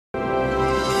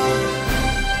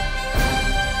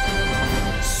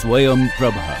Swayam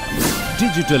Prabha.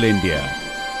 Digital India.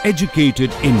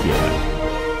 Educated India.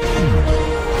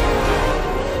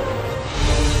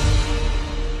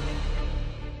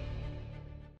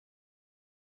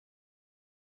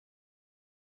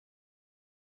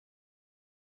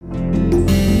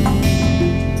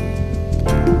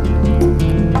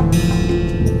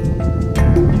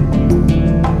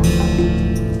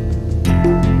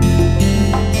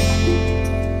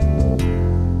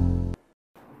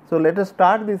 So, let us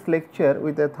start this lecture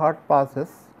with a thought process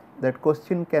that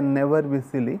question can never be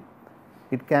silly,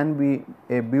 it can be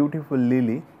a beautiful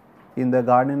lily in the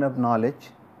garden of knowledge,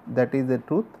 that is the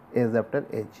truth age after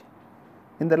age.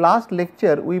 In the last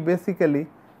lecture we basically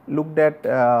looked at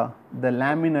the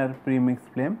laminar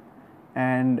premixed flame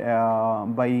and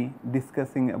by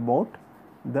discussing about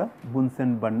the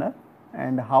Bunsen burner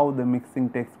and how the mixing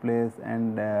takes place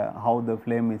and how the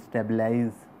flame is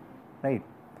stabilized, right.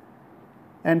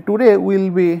 And today we will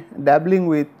be dabbling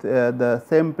with the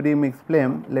same premixed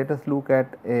flame. Let us look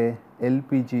at a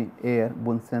LPG air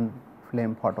Bunsen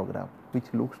flame photograph, which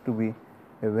looks to be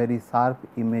a very sharp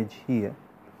image here.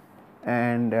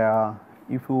 And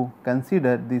if you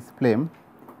consider this flame,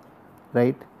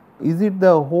 right, is it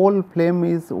the whole flame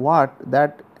is what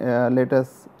that let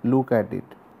us look at it.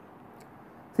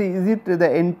 See, is it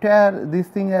the entire this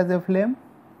thing as a flame?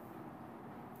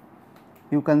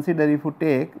 You consider if you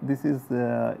take this is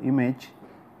image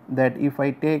that if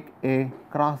I take a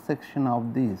cross section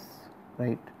of this,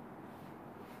 right,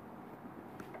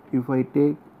 if I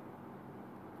take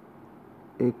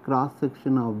a cross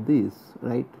section of this,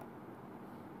 right,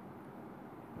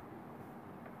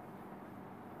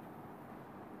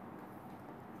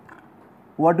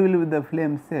 what will be the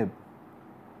flame shape?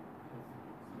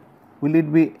 Will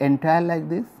it be entire like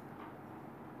this?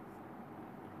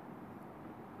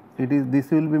 It is, this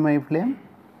will be my flame,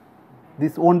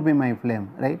 this will not be my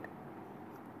flame, right.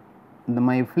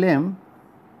 My flame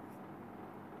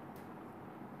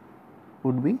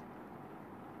would be,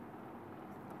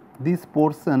 this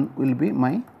portion will be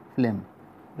my flame,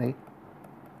 right.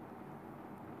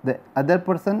 The other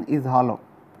portion is hollow,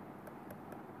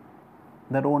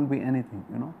 there will not be anything,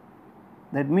 you know.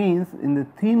 That means in the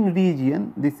thin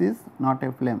region this is not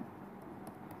a flame.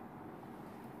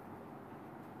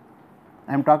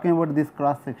 I am talking about this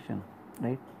cross section,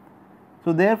 right.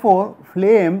 So, therefore,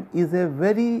 flame is a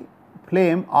very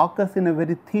flame occurs in a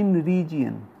very thin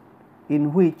region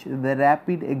in which the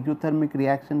rapid exothermic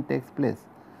reaction takes place.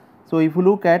 So, if you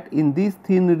look at in this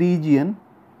thin region,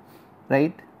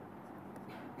 right,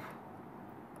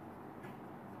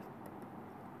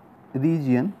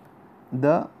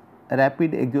 the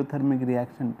rapid exothermic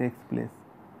reaction takes place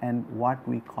and what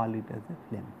we call it as a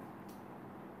flame.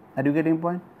 Are you getting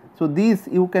point? So, this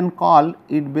you can call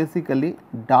it basically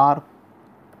dark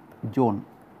zone,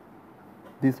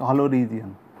 this hollow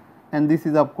region, and this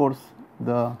is of course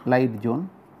the light zone,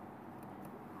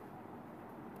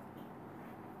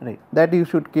 right, that you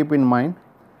should keep in mind.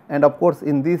 And of course,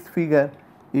 in this figure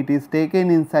it is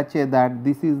taken in such a that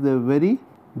this is the very,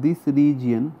 this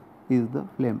region is the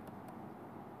flame,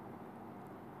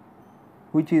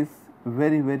 which is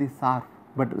very very sharp,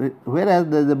 but whereas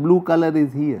the blue color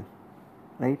is here,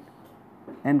 right.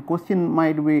 And question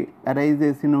might be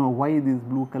arises, you know, why this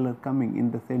blue color coming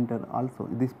in the center also,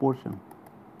 this portion,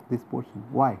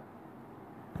 why?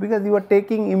 Because you are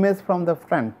taking image from the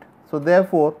front. So,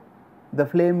 therefore, the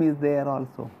flame is there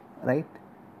also, right,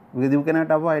 because you cannot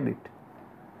avoid it.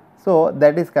 So,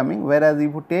 that is coming, whereas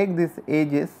if you take these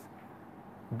edges,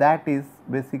 that is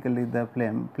basically the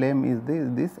flame. Flame is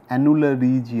this annular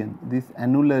region, this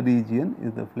annular region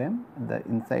is the flame, the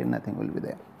inside nothing will be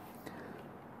there.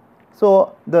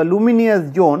 So, the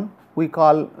luminous zone we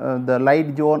call the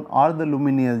light zone or the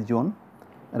luminous zone,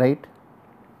 right.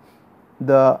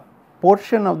 The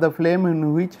portion of the flame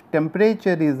in which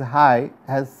temperature is high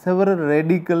has several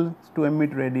radicals to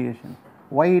emit radiation.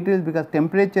 Why it is? Because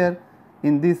temperature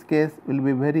in this case will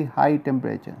be very high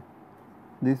temperature,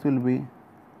 this will be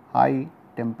high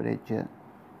temperature,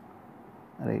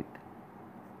 right,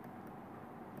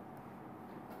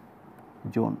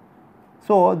 zone.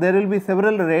 So, there will be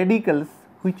several radicals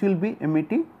which will be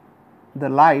emitting the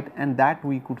light and that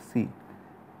we could see.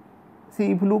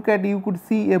 See, if you look at, you could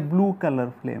see a blue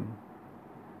color flame.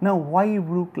 Now, why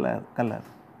blue color?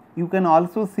 You can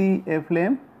also see a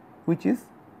flame which is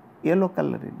yellow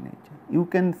color in nature. You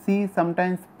can see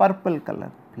sometimes purple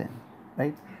color flame,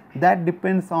 right. That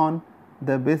depends on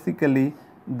the basically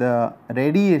the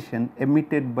radiation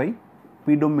emitted by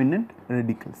predominant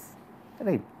radicals,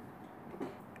 right.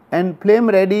 And flame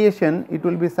radiation, it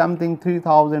will be something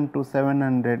 3000 to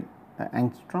 700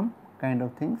 angstrom kind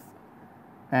of things,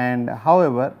 and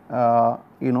however,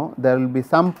 there will be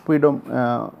some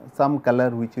color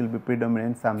which will be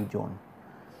predominant, some zone,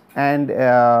 and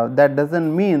that does not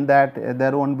mean that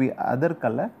there will not be other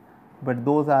color, but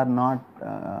those are not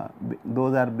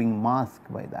those are being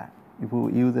masked by that. If you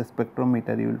use a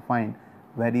spectrometer, you will find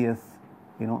various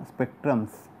spectrums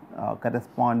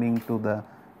corresponding to the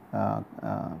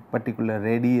particular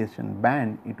radiation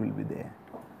band, it will be there.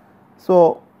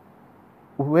 So,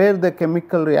 where the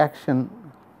chemical reaction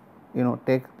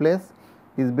takes place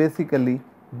is basically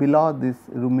below this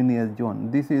luminous zone.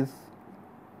 This is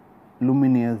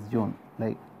luminous zone,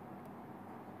 like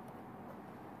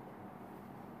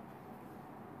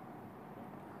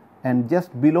and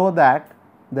just below that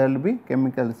there will be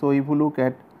chemical. So, if you look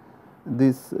at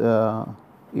this,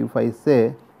 if I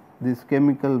say this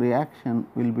chemical reaction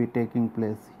will be taking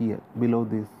place here below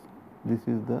this, this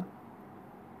is the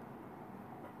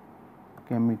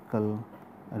chemical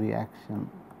reaction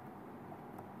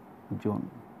zone.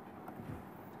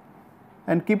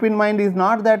 And keep in mind, is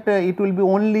not that it will be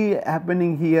only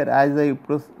happening here. As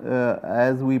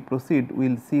we proceed, we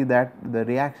will see that the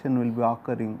reaction will be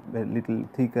occurring a little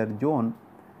thicker zone,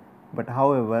 but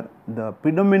however, the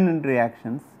predominant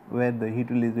reactions where the heat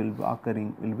release will be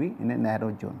occurring will be in a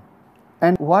narrow zone.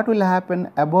 And what will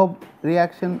happen above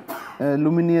reaction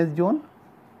luminous zone?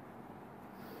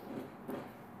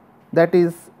 That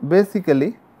is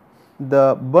basically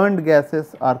the burned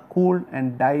gases are cooled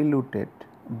and diluted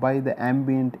by the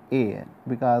ambient air,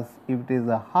 because if it is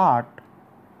a hot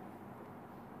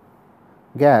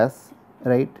gas,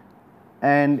 right,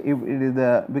 and if it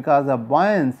is because of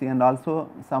buoyancy and also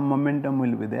some momentum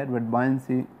will be there, but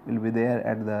buoyancy will be there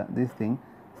at this thing,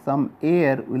 some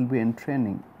air will be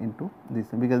entraining into this,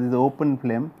 because it is open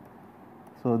flame.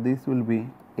 So, this will be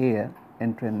air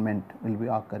entrainment will be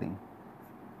occurring.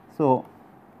 So,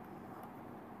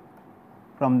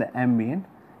 from the ambient,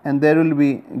 and there will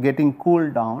be getting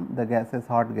cooled down the gases,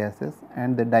 hot gases,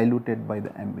 and they diluted by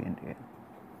the ambient air,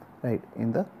 right,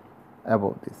 in the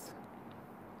above this.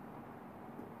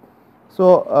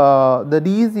 So, the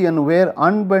region where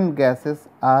unburned gases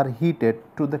are heated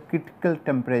to the critical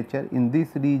temperature in this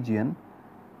region,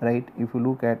 right, if you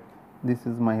look at, this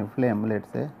is my flame, let us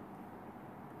say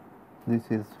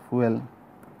this is fuel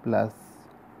plus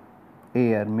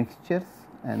air mixtures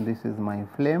and this is my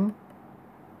flame.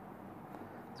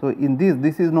 So, in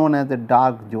this is known as the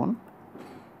dark zone.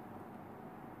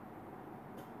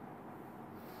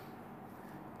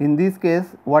 In this case,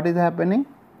 what is happening,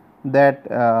 that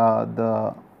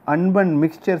the unburned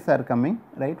mixtures are coming,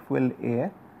 right, fuel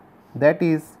air, that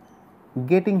is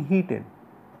getting heated,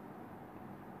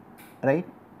 right,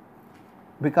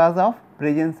 because of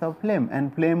presence of flame,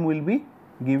 and flame will be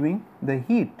giving the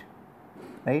heat,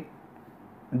 right,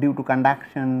 due to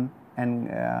conduction and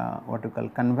what you call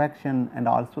convection, and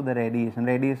also the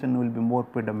radiation will be more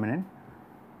predominant,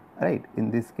 right,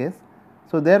 in this case.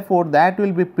 So, therefore, that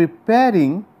will be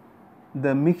preparing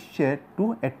the mixture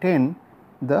to attain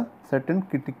the certain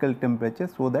critical temperature,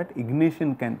 so that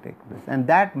ignition can take place, and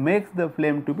that makes the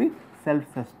flame to be self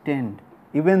sustained,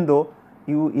 even though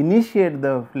you initiate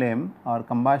the flame or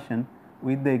combustion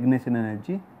with the ignition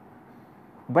energy,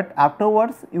 but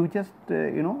afterwards you just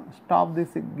stop this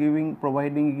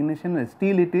providing ignition,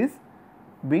 still it is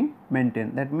being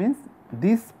maintained. That means,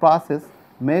 this process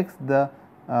makes the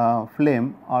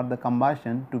flame or the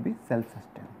combustion to be self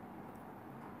sustained,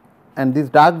 and this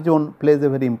dark zone plays a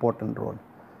very important role.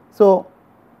 So,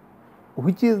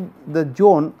 which is the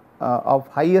zone of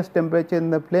highest temperature in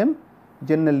the flame?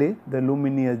 Generally the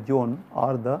luminous zone,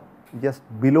 or the just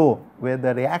below where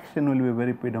the reaction will be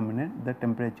very predominant, the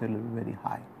temperature will be very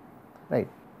high, right.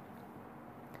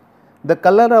 The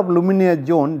color of luminous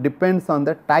zone depends on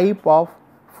the type of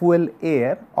fuel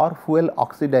air or fuel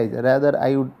oxidizer, rather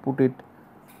I would put it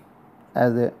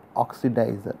as a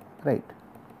oxidizer, right,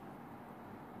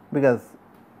 because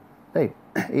right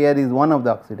air is one of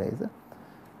the oxidizer,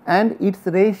 and its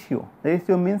ratio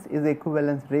means is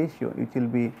equivalence ratio, which will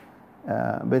be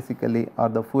basically, or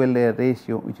the fuel air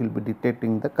ratio, which will be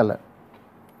detecting the color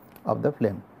of the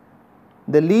flame.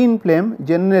 The lean flame,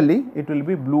 generally it will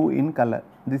be blue in color.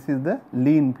 This is the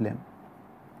lean flame.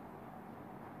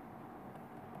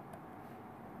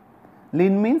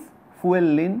 Lean means fuel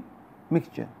lean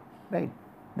mixture, right,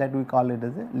 that we call it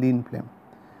as a lean flame.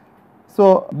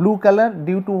 So, blue color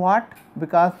due to what?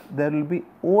 Because there will be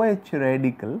OH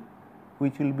radical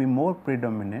which will be more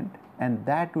predominant, and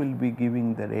that will be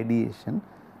giving the radiation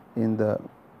in the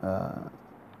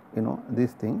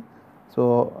this thing.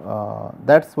 So,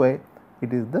 that is why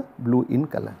it is the blue in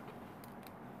color.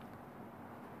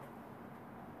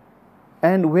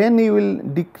 and when you will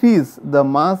decrease the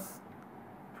mass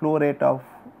flow rate of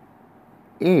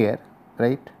air,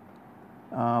 right,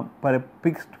 per a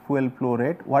fixed fuel flow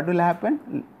rate, what will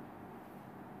happen?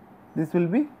 This will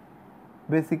be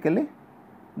basically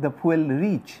the fuel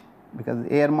reach, because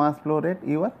air mass flow rate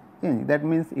you are changing. That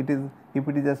means it is, if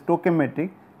it is a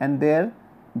stoichiometric and there,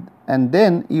 and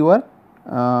then you are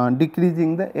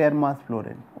decreasing the air mass flow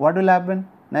rate, what will happen?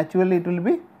 Naturally it will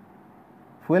be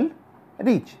fuel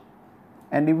reach,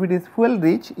 and if it is fuel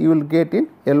reach, you will get in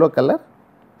yellow color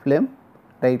flame,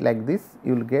 right, like this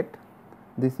you will get.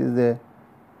 This is a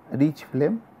reach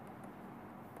flame,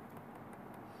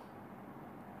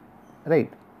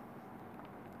 right,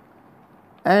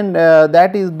 and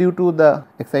that is due to the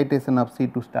excitation of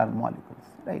C2 star molecules,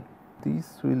 right.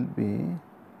 This will be.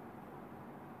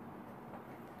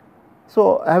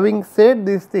 So, having said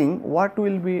this thing, what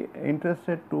we will be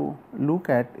interested to look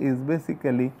at is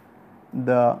basically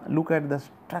look at the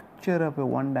structure of a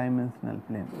one dimensional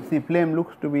flame. See, flame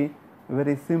looks to be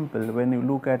very simple when you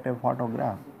look at a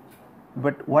photograph,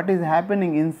 but what is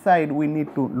happening inside we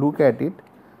need to look at it.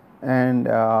 And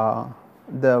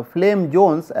the flame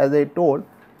zones, as I told,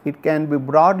 it can be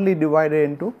broadly divided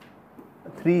into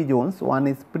 3 zones. One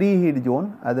is preheat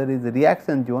zone, other is the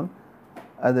reaction zone,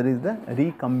 other is the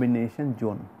recombination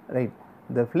zone, right.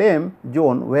 The flame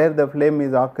zone where the flame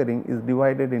is occurring is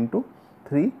divided into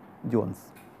 3 zones.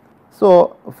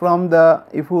 So, from the,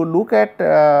 if you look at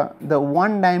the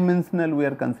one dimensional we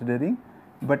are considering,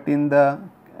 but in the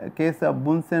case of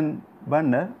Bunsen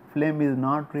burner, flame is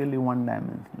not really one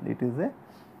dimensional, it is a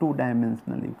 2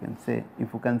 dimensional, you can say,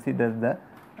 if you consider the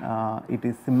it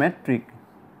is symmetric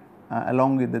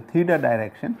along with the theta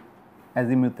direction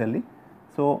azimuthally.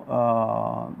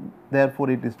 So, therefore,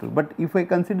 it is 2, but if I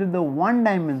consider the one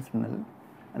dimensional,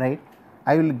 right,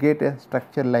 I will get a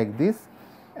structure like this.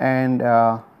 And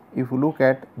if you look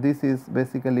at, this is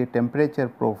basically temperature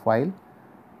profile,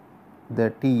 the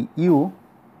TU,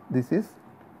 this is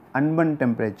unburnt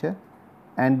temperature,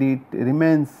 and it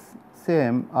remains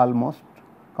same, almost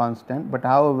constant, but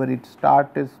however it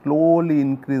started slowly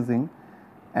increasing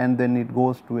and then it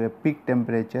goes to a peak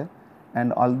temperature.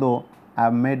 And although I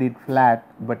have made it flat,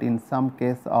 but in some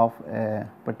case of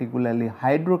particularly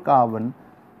hydrocarbon,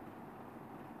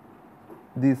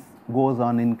 this goes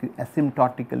on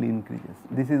asymptotically increases.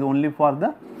 This is only for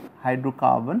the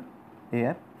hydrocarbon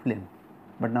air flame,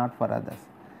 but not for others.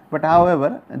 But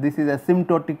however, this is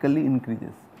asymptotically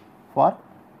increases for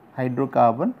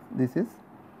hydrocarbon, this is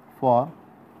for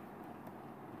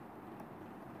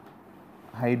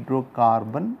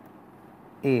hydrocarbon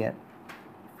air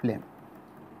flame.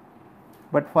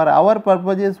 But for our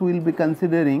purposes, we will be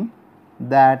considering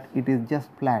that it is just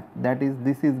flat, that is,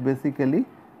 this is basically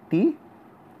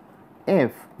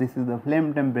TF, this is the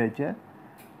flame temperature,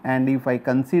 and if I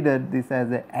consider this as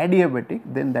a adiabatic,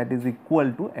 then that is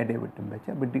equal to adiabatic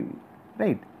temperature, but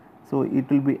right. So, it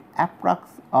will be approx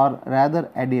or rather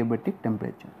adiabatic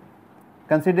temperature,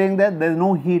 considering that there is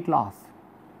no heat loss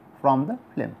from the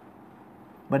flame,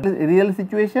 but in real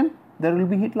situation there will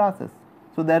be heat losses.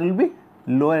 So, there will be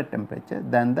lower temperature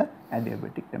than the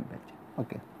adiabatic temperature.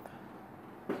 Okay.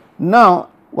 Now,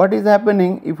 what is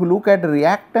happening, if you look at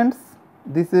reactants,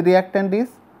 this reactant is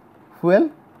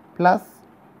fuel plus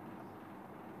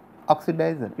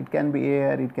oxidizer, it can be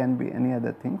air, it can be any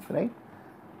other things, right.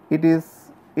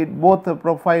 Both the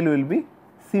profile will be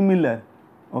similar,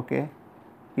 okay,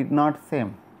 it not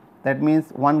same. That means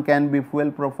one can be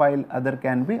fuel profile, other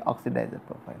can be oxidizer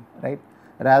profile, right.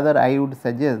 Rather I would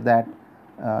suggest that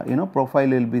profile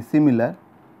will be similar,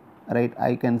 right.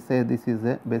 I can say this is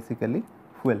a basically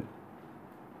fuel,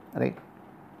 right,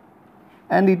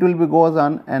 and it will be goes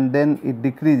on and then it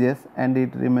decreases and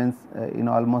it remains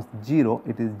almost 0,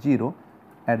 it is 0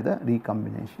 at the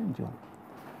recombination zone,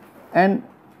 and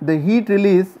the heat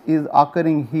release is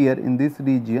occurring here in this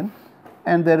region,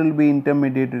 and there will be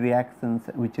intermediate reactions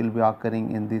which will be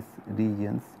occurring in these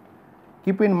regions.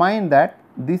 Keep in mind that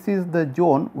this is the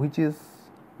zone which is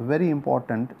very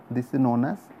important, this is known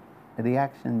as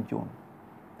reaction zone,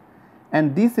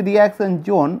 and this reaction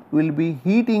zone will be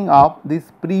heating up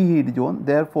this preheat zone,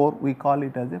 therefore, we call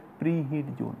it as a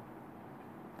preheat zone.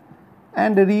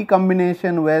 And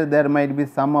recombination, where there might be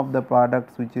some of the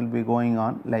products which will be going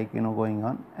on, like going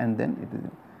on, and then it is.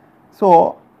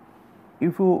 So,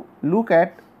 if you look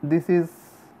at this is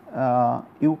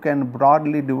you can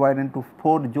broadly divide into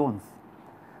 4 zones,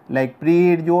 like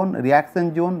preheat zone,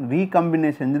 reaction zone,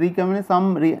 recombination.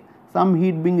 Some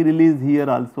heat being released here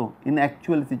also in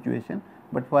actual situation,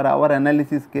 but for our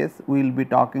analysis case we will be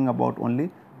talking about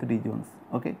only 3 zones,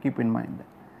 okay, keep in mind that.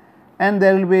 and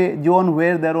there will be a zone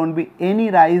where there won't be any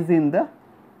rise in the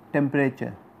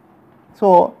temperature.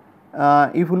 So,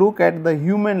 if you look at the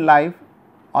human life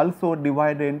also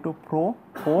divided into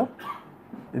four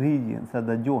regions or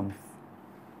the zones.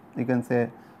 You can say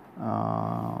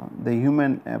the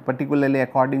human particularly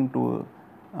according to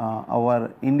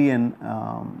our Indian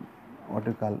what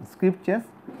you call scriptures,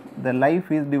 the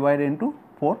life is divided into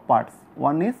 4 parts.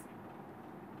 One is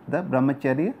the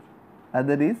brahmacharya,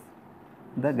 other is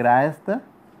the grahastha,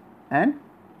 and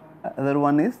other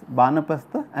one is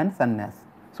banapastha and sannyas.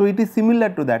 So, it is similar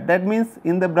to that. That means,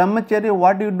 in the brahmacharya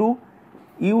what you do,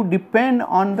 you depend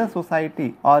on the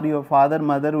society or your father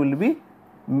mother will be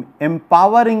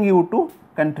empowering you to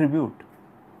contribute.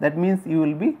 That means, you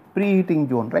will be preheating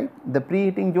zone, right. The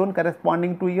preheating zone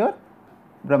corresponding to your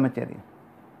brahmacharya.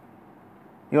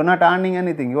 You are not earning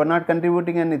anything, you are not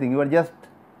contributing anything, you are just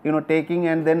taking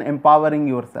and then empowering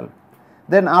yourself.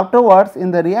 Then afterwards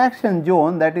in the reaction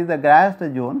zone, that is the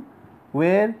grahastha zone,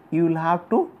 where you will have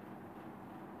to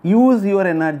use your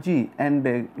energy and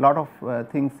a lot of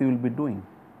things you will be doing,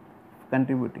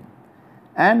 contributing.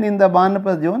 And in the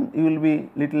banapastha zone, you will be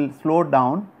little slowed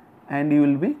down and you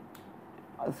will be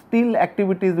still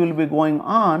activities will be going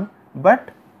on,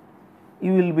 but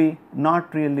you will be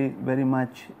not really very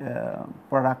much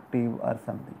productive or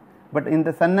something. But in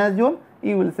the sannyas zone,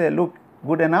 you will say, look,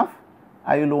 good enough,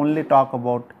 I will only talk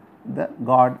about the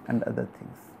God and other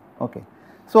things. Okay.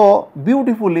 So,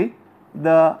 beautifully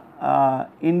the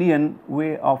Indian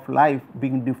way of life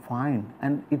being defined,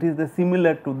 and it is the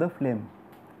similar to the flame.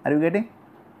 Are you getting?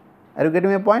 Are you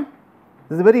getting my point?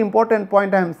 This is a very important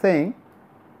point I am saying.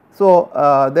 So,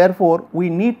 therefore, we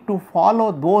need to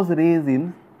follow those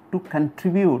reasons to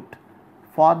contribute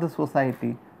for the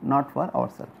society, not for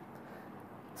ourselves.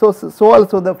 So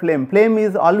also the flame. Flame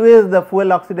is always the fuel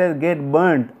oxidizer get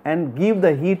burnt and give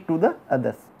the heat to the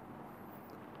others,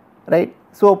 right.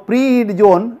 So, preheat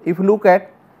zone, if you look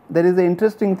at, there is an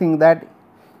interesting thing that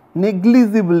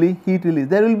negligibly heat release,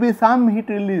 there will be some heat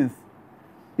release,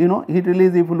 heat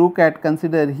release. If you look at,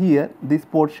 consider here this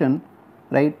portion,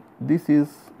 right, this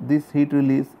heat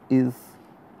release is,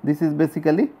 this is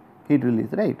basically heat release,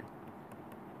 right,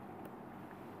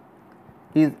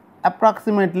 is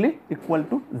approximately equal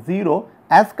to 0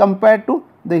 as compared to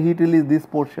the heat release this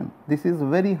portion. This is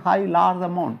very high, large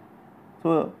amount.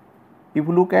 So, if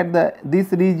you look at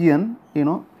this region,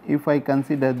 if I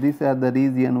consider these are the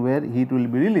region where heat will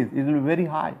be released, it will be very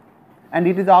high and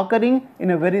it is occurring in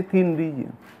a very thin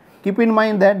region. Keep in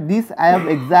mind that this I have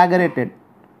exaggerated,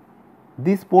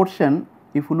 this portion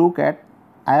if you look at,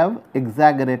 I have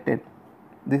exaggerated,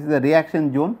 this is the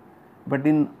reaction zone, but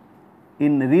in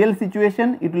real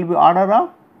situation it will be order of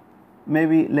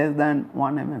maybe less than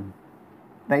 1 mm,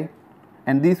 right,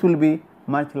 and this will be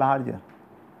much larger,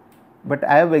 but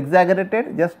I have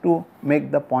exaggerated just to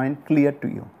make the point clear to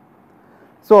you.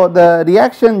 So, the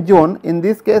reaction zone in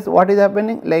this case what is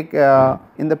happening, like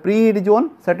in the preheat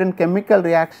zone certain chemical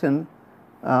reaction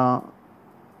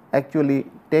actually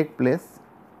take place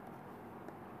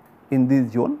in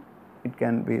this zone. It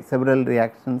can be several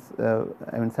reactions,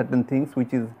 certain things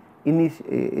which is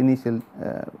initial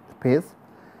phase,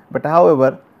 but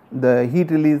however, the heat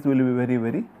release will be very,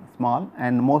 very small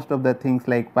and most of the things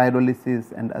like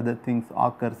pyrolysis and other things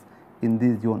occurs in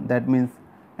this zone. That means,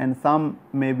 and some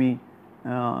maybe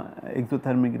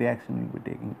exothermic reaction will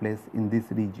be taking place in this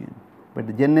region,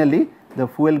 but generally the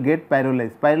fuel get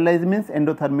pyrolyzed. Pyrolyzed means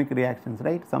endothermic reactions,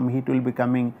 right, some heat will be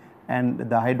coming and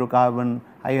the hydrocarbon,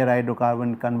 higher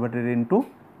hydrocarbon converted into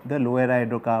the lower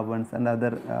hydrocarbons and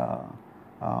other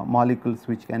molecules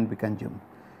which can be consumed.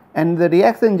 And the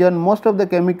reaction zone, most of the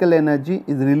chemical energy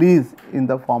is released in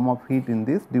the form of heat in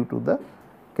this due to the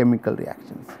chemical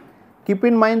reactions. Keep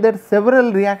in mind that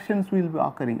several reactions will be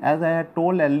occurring, as I had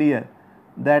told earlier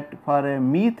that for a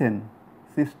methane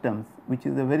systems which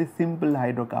is a very simple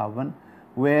hydrocarbon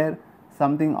where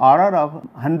something order of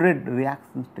 100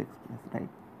 reactions takes place, right.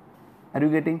 Are you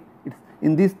getting? It's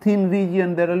in this thin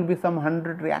region there will be some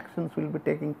 100 reactions will be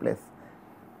taking place,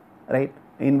 right,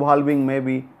 involving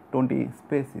maybe 20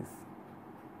 species,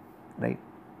 right,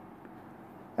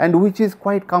 and which is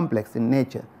quite complex in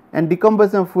nature. And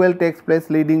decomposition of fuel takes place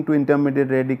leading to intermediate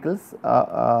radicals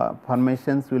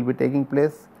formations will be taking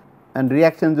place, and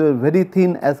reactions are very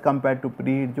thin as compared to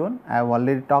preheat zone. I have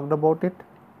already talked about it.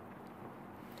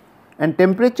 And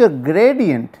temperature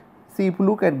gradient, see if you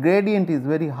look at gradient is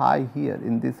very high here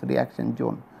in this reaction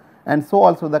zone, and so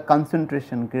also the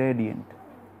concentration gradient,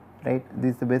 right.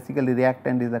 This basically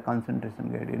reactant is the concentration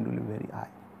gradient will be very high.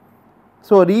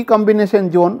 So,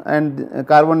 recombination zone and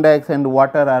carbon dioxide and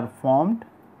water are formed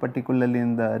particularly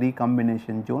in the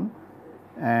recombination zone,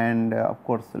 and of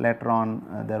course later on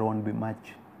there won't be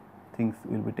much things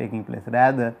will be taking place,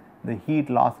 rather the heat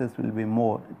losses will be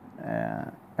more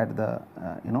at the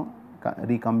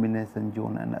recombination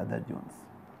zone and other zones.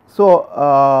 So,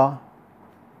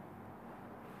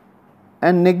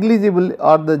 and negligible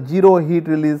or the zero heat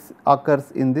release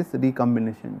occurs in this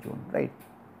recombination zone, right.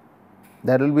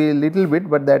 There will be a little bit,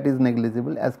 but that is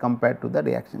negligible as compared to the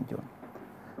reaction zone.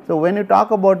 So, when you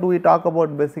talk about, we talk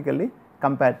about basically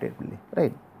comparatively,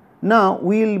 right. Now,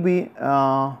 we will be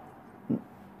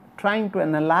trying to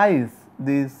analyze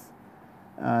this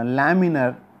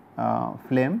laminar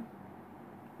flame,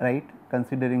 right,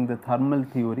 considering the thermal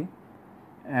theory,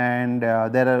 and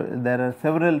there are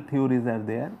several theories are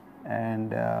there,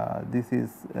 and this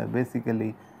is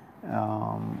basically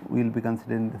we will be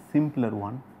considering the simpler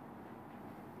one.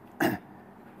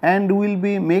 And we will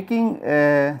be making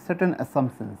certain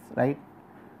assumptions, right.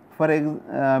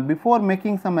 Before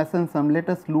making some assumptions, let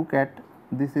us look at,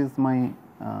 this is my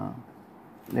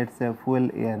let us say fuel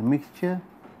air mixture.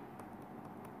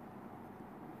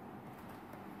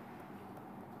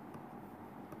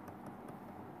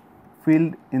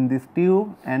 Filled in this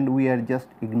tube, and we are just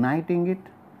igniting it.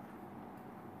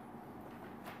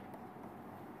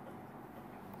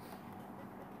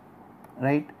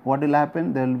 Right, what will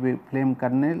happen? There will be flame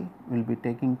kernel will be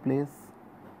taking place,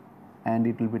 and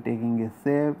it will be taking a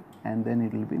shape, and then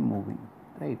it will be moving,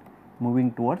 right,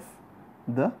 moving towards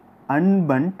the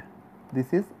unburnt,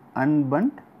 this is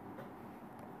unburnt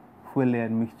fuel air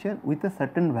mixture with a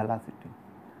certain velocity,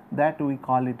 that we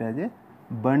call it as a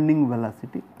burning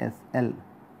velocity SL.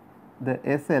 The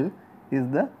SL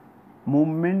is the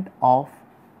movement of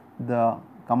the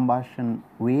combustion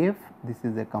wave, this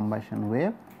is a combustion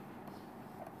wave.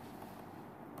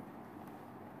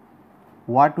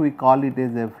 What we call it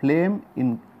is a flame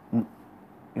in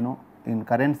in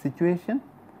current situation,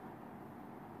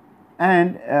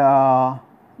 and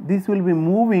this will be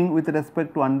moving with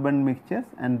respect to unburnt mixtures,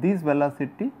 and this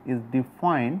velocity is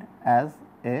defined as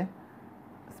a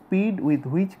speed with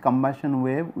which combustion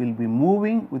wave will be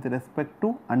moving with respect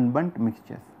to unburnt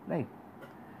mixtures, right.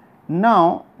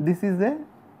 Now, this is a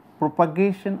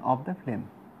propagation of the flame,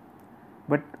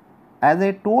 but as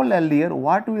I told earlier,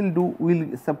 what we will do, we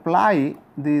will supply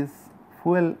this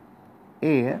fuel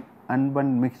air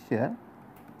unburnt mixture,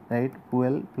 right,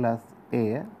 fuel plus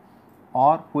air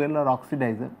or fuel or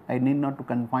oxidizer, I need not to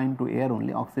confine to air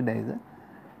only, oxidizer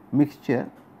mixture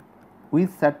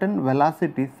with certain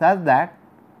velocity such that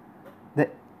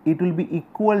it will be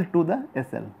equal to the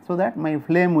SL, so that my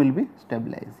flame will be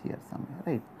stabilized here somewhere,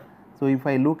 right. So, if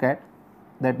I look at,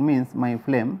 that means my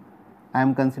flame, I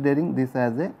am considering this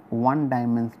as a one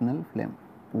dimensional flame,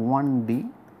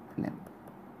 1D flame,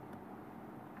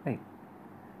 right,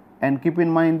 and keep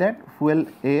in mind that fuel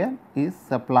air is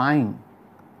supplying,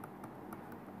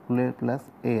 fuel plus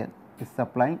air is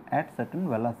supplying at certain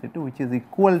velocity which is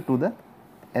equal to the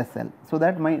SL. So,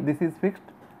 that my this is fixed.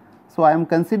 So, I am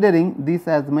considering this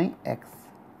as my x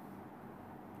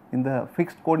in the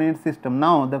fixed coordinate system.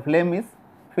 Now, the flame is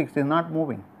fixed, is not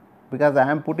moving, because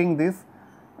I am putting this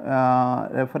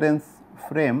reference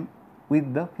frame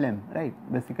with the flame, right,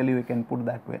 basically we can put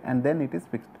that way, and then it is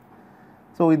fixed.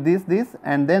 So, with this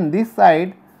and then this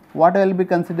side, what I will be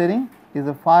considering is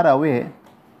a far away,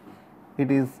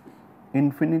 it is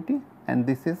infinity, and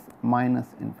this is minus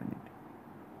infinity,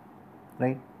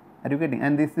 right, are you getting,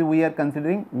 and this is we are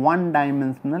considering one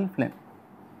dimensional flame.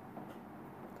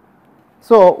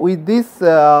 So, with this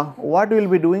what we will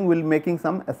be doing, we will be making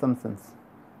some assumptions.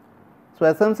 So,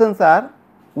 assumptions are,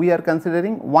 we are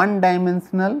considering one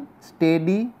dimensional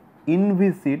steady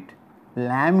inviscid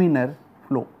laminar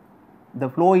flow. The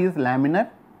flow is laminar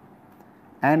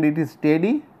and it is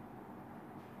steady,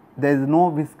 there is no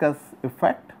viscous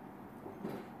effect,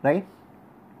 right.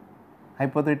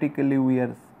 Hypothetically we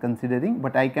are considering,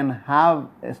 but I can have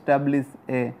established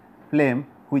a flame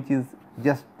which is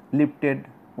just lifted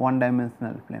one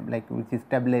dimensional flame, like which is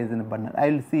stabilized in a burner. I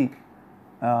will see,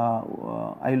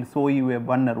 I will show you a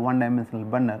burner, one dimensional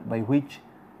burner, by which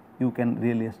you can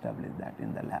really establish that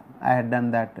in the lab. I had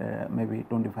done that maybe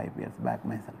 25 years back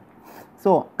myself.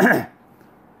 So,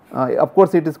 of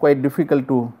course, it is quite difficult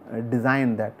to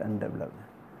design that and develop.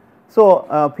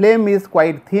 So, flame is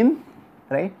quite thin,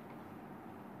 right,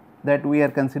 that we are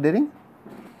considering,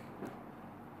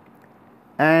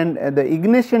 and the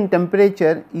ignition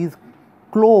temperature is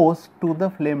close to the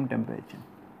flame temperature.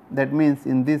 That means,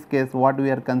 in this case what we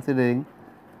are considering,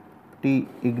 T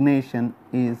ignition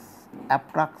is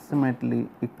approximately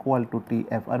equal to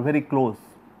Tf, or very close,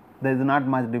 there is not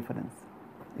much difference,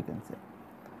 you can say.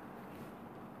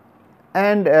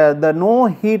 and the no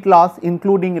heat loss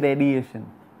including radiation,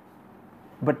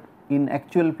 but in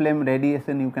actual flame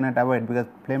radiation you cannot avoid because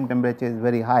flame temperature is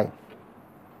very high.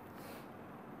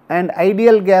 And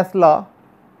ideal gas law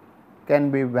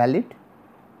can be valid,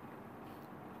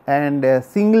 and a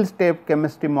single step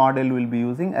chemistry model will be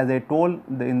using. As I told,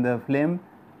 in the flame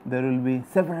there will be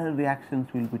several reactions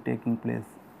will be taking place,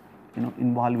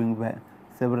 involving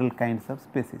several kinds of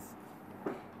species,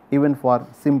 even for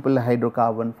simple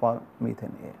hydrocarbon for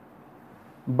methane air.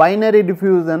 Binary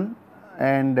diffusion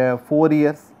and 4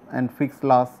 years and fixed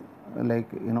loss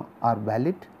are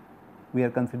valid. We are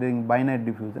considering binary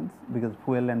diffusions because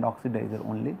fuel and oxidizer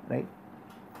only, right.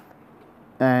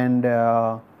 And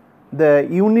the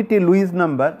unity Lewis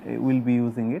number will be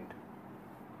using it.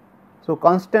 So,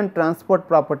 constant transport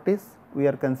properties we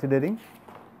are considering,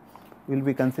 we will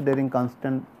be considering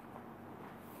constant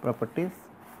properties,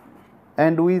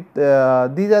 and with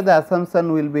these are the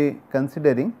assumption we will be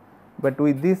considering, but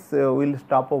with this we will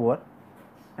stop over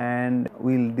and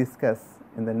we will discuss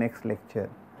in the next lecture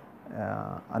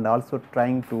and also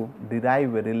trying to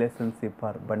derive a relationship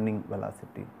for burning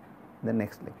velocity in the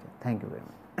next lecture. Thank you very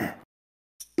much.